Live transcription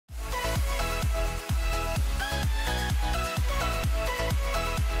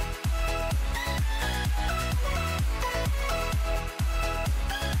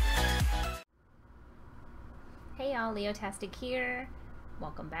y'all, Leotastic here.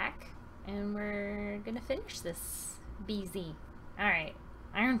 Welcome back. And we're gonna finish this BZ. Alright.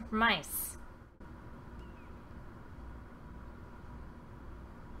 Iron from Ice.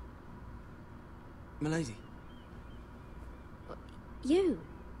 Milady. You?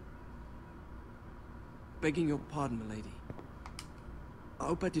 Begging your pardon, milady. I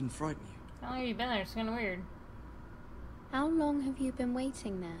hope I didn't frighten you. How long have you been there? It's kinda weird. How long have you been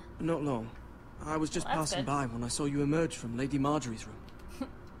waiting there? Not long. I was just passing good. by when I saw you emerge from Lady Marjorie's room.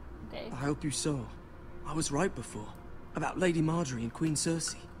 Okay. I hope you saw. I was right before. About Lady Marjorie and Queen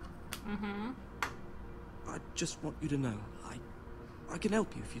Cersei. Mm-hmm. I just want you to know, I can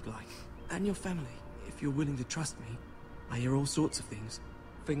help you if you'd like. And your family, if you're willing to trust me. I hear all sorts of things.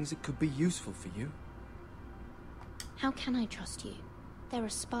 Things that could be useful for you. How can I trust you? There are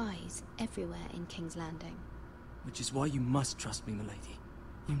spies everywhere in King's Landing. Which is why you must trust me, milady.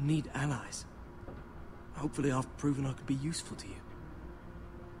 You need allies. Hopefully I've proven I could be useful to you.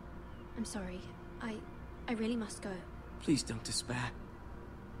 I'm sorry. I really must go. Please don't despair.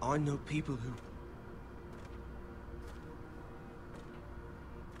 I know people who...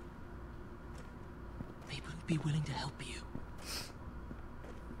 People who'd be willing to help you.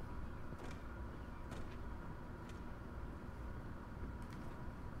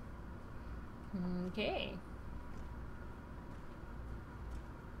 Okay.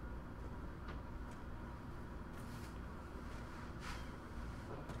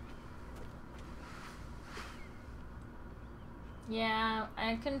 Yeah,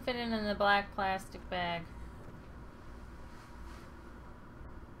 I couldn't fit it in the black plastic bag.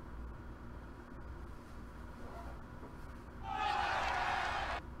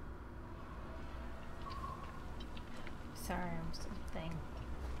 Sorry, I'm something.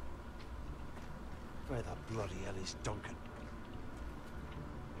 Where the bloody hell is Duncan?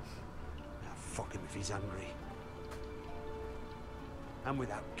 Now fuck him if he's angry. And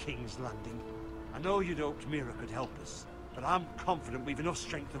without King's Landing, I know you'd hoped Mira could help us, but I'm confident we've enough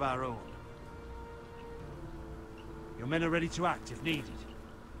strength of our own. Your men are ready to act if needed.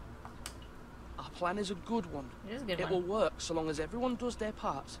 Our plan is a good one. It is a good It one. will work so long as everyone does their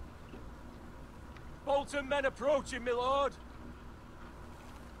part. Bolton men approaching, my lord.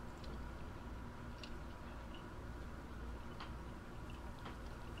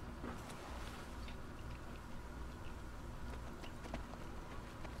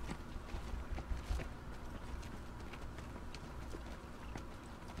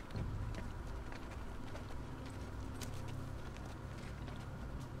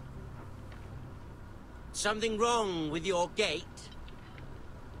 Something wrong with your gate?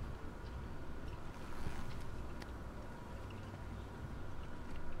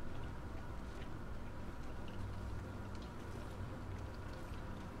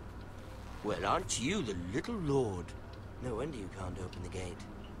 Well, aren't you the little lord? No wonder you can't open the gate.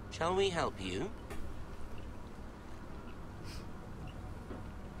 Shall we help you?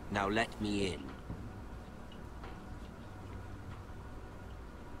 Now let me in.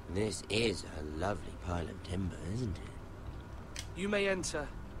 This is a lovely pile of timber, isn't it? You may enter.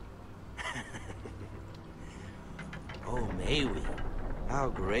 Oh, may we? How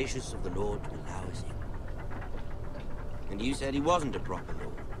gracious of the Lord to allow us in. And you said he wasn't a proper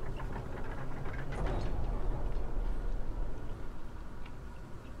lord.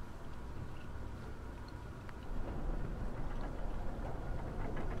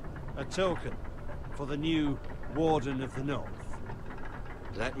 A token for the new Warden of the North.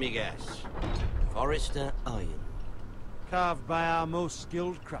 Let me guess. Forrester iron. Carved by our most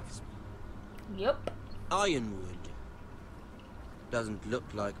skilled craftsmen. Yep. Ironwood. Doesn't look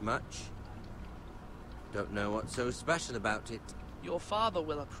like much. Don't know what's so special about it. Your father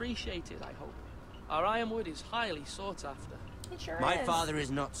will appreciate it, I hope. Our ironwood is highly sought after. It sure My is. father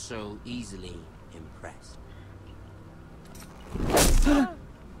is not so easily impressed.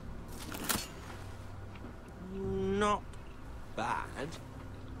 Not bad.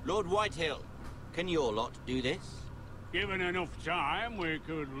 Lord Whitehill, can your lot do this? Given enough time, we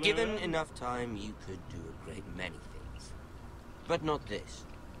could learn. Given enough time, you could do a great many things. But not this,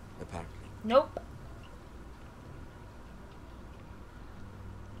 apparently. Nope.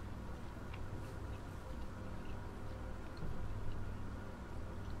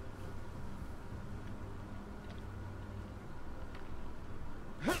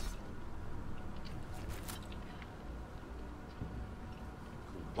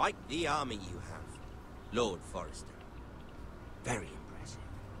 Quite the army you have, Lord Forrester. Very impressive.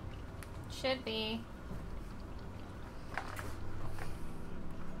 Should be.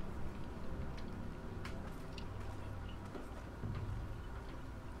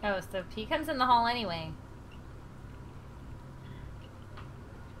 Oh, so he comes in the hall anyway.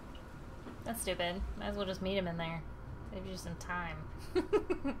 That's stupid. Might as well just meet him in there. Save you some time.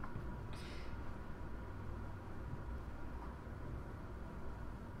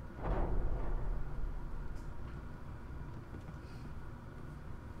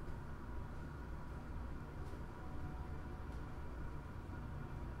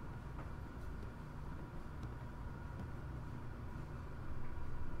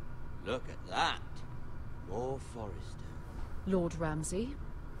 Look at that. More Forrester. Lord Ramsay?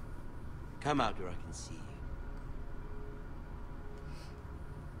 Come out where I can see you.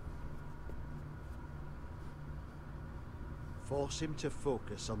 Force him to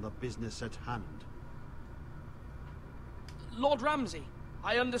focus on the business at hand. Lord Ramsay,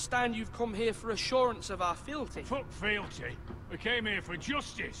 I understand you've come here for assurance of our fealty. Fuck fealty. We came here for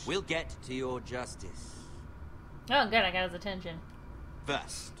justice. We'll get to your justice. Oh, good. I got his attention.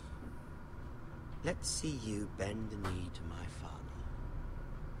 First, let's see you bend the knee to my father,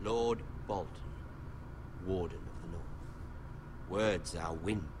 Lord Bolton, Warden of the North. Words are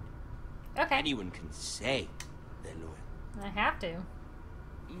wind. Okay. Anyone can say they're loyal. I have to.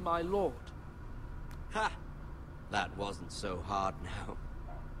 My lord. Ha! That wasn't so hard now,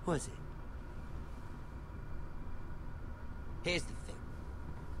 was it? Here's the thing.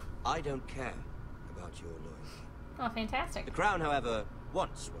 I don't care about your loyalty. Oh, fantastic. The Crown, however,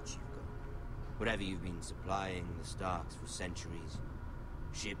 wants what you've got. Whatever you've been supplying the Starks for centuries.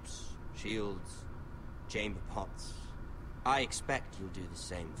 Ships, shields, chamber pots. I expect you'll do the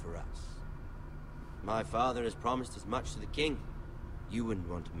same for us. My father has promised as much to the king. You wouldn't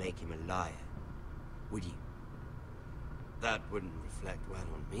want to make him a liar, would you? That wouldn't reflect well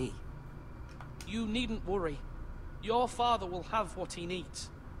on me. You needn't worry. Your father will have what he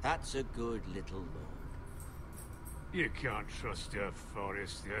needs. That's a good little lord. You can't trust her,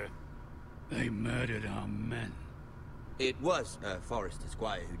 Forrester. They murdered our men. It was Forrester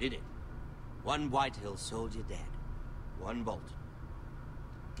Squire who did it. One Whitehill soldier dead. One Bolton.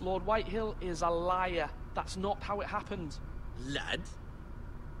 Lord Whitehill is a liar. That's not how it happened. Lad?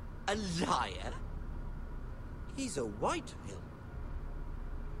 A liar? He's a Whitehill.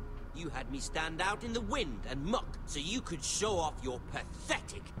 You had me stand out in the wind and muck so you could show off your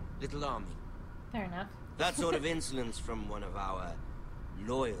pathetic little army. Fair enough. That sort of insolence from one of our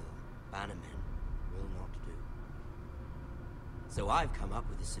loyal bannermen will not do. So I've come up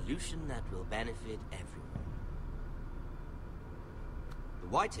with a solution that will benefit everyone. The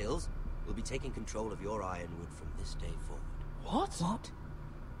Whitehills will be taking control of your Ironwood from this day forward. What? What?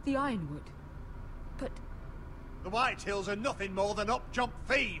 The Ironwood? But The Whitehills are nothing more than up-jump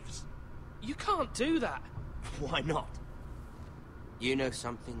thieves! You can't do that. Why not? You know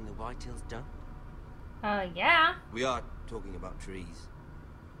something the Whitehills don't? Yeah. We are talking about trees.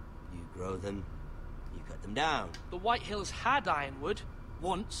 You grow them, you cut them down. The Whitehills had Ironwood,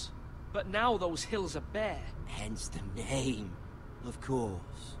 once, but now those hills are bare. Hence the name, of course.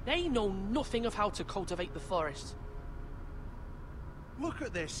 They know nothing of how to cultivate the forest. Look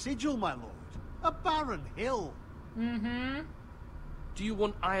at their sigil, my lord. A barren hill. Mm-hmm. Do you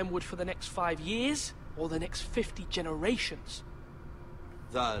want Ironwood for the next 5 years, or the next 50 generations?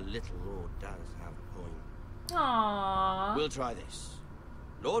 The little lord does have a point. Aww. We'll try this.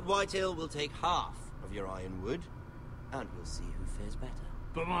 Lord Whitehill will take half of your Ironwood, and we'll see who fares better.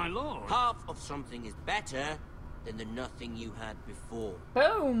 But my lord... Half of something is better than the nothing you had before.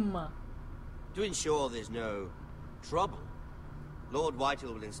 Boom. To ensure there's no trouble, Lord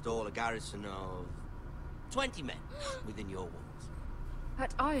Whitehill will install a garrison of 20 men within your walls.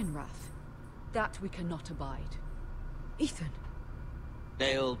 at Ironrath, that we cannot abide. Ethan.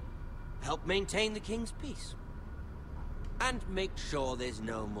 They'll help maintain the king's peace. And make sure there's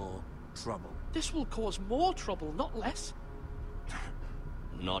no more trouble. This will cause more trouble, not less.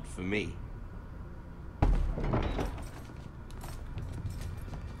 Not for me.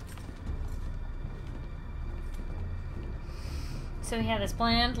 So he had this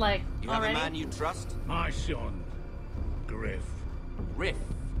planned, like, You already? have a man you trust? My son, Griff. Riff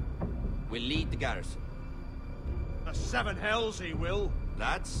will lead the garrison. The seven hells he will.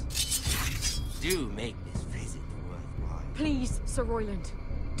 Lads, do make this visit worthwhile. Please, Sir Royland,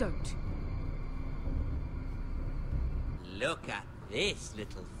 don't. Look at this,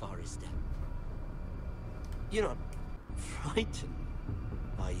 little Forrester. You're not frightened,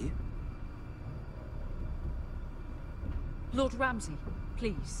 are you? Lord Ramsay,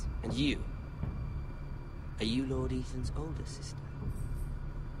 please. And you? Are you Lord Ethan's older sister?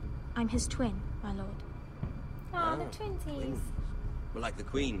 I'm his twin, my lord. Oh, the twins. twinsies. Well, like the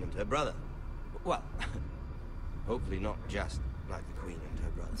Queen and her brother. Well, hopefully not just like the Queen and her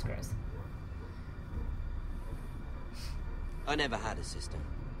brother. That's gross. I never had a sister.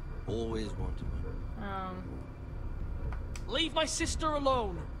 Always want to win. Leave my sister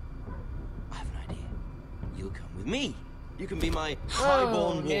alone. I have an idea. You'll come with me. You can be my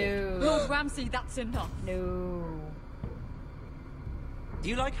highborn ward. Lord Ramsay, that's enough. No. Do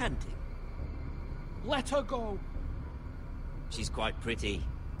you like hunting? Let her go. She's quite pretty.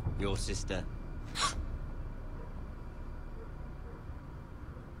 Your sister.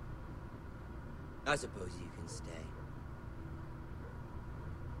 I suppose you can stay.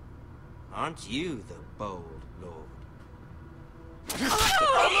 Aren't you the bold lord?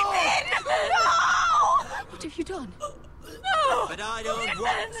 What have you done? But I don't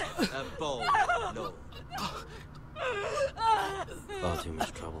want a bold lord. Far too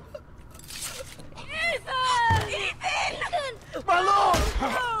much trouble. Ethan! My lord!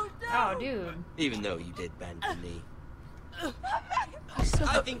 Oh, dude. Even though you did bend the knee.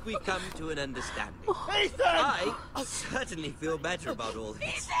 I think we've come to an understanding. Ethan! I certainly feel better about all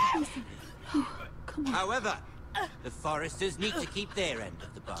this. Come on. However, the Forresters need to keep their end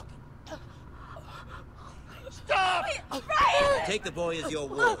of the bargain. Stop! Take the boy as your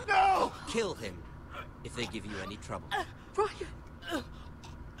ward. No! Kill him if they give you any trouble. Ryan!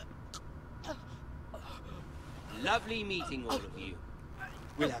 Lovely meeting all of you.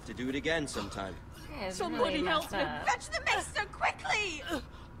 We'll have to do it again sometime. Yeah, it's Somebody really help messed me. up. Fetch the maester quickly!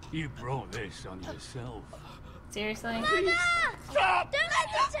 You brought this on yourself. Seriously? Stop! Don't let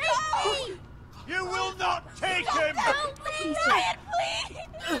him take me! You will not take him! Don't please! Ryan, please!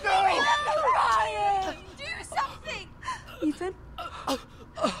 No! Ryan! Do something! Ethan? My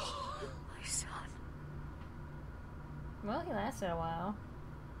son. Well, he lasted a while.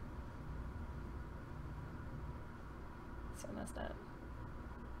 So messed up.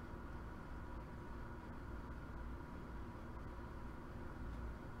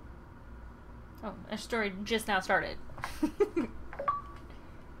 Oh, our story just now started.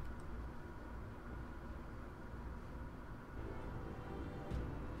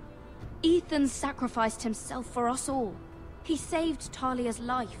 Ethan sacrificed himself for us all. He saved Talia's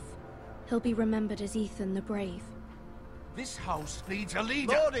life. He'll be remembered as Ethan the Brave. This house needs a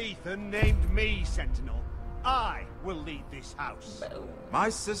leader. Lord Ethan named me Sentinel. I will lead this house. My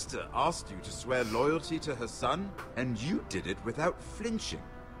sister asked you to swear loyalty to her son, and you did it without flinching.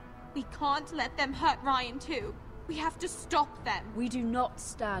 We can't let them hurt Ryan too. We have to stop them. We do not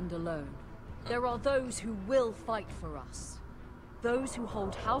stand alone. There are those who will fight for us. Those who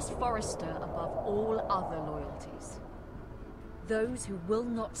hold House Forrester above all other loyalties. Those who will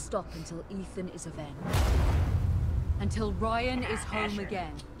not stop until Ethan is avenged. Until Ryan is home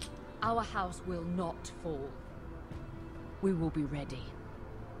again, our house will not fall. We will be ready.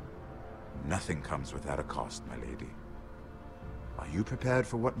 Nothing comes without a cost, my lady. Are you prepared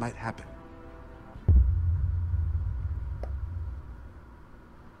for what might happen?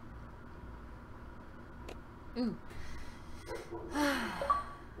 Ooh.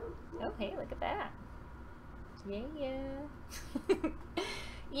 Oh, hey, look at that. Yeah.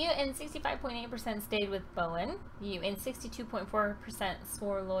 You and 65.8% stayed with Bowen. You and 62.4%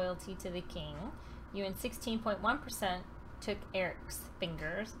 swore loyalty to the king. You and 16.1% took Eric's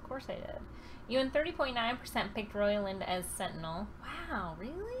fingers. Of course I did. You and 30.9% picked Royland as Sentinel. Wow,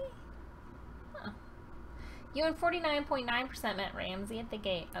 really? Huh. You and 49.9% met Ramsay at the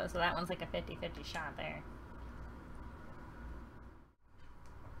gate. Oh, so that one's like a 50-50 shot there.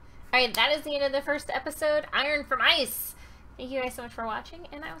 Alright, that is the end of the first episode, Iron from Ice. Thank you guys so much for watching,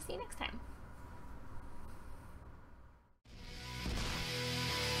 and I will see you next time.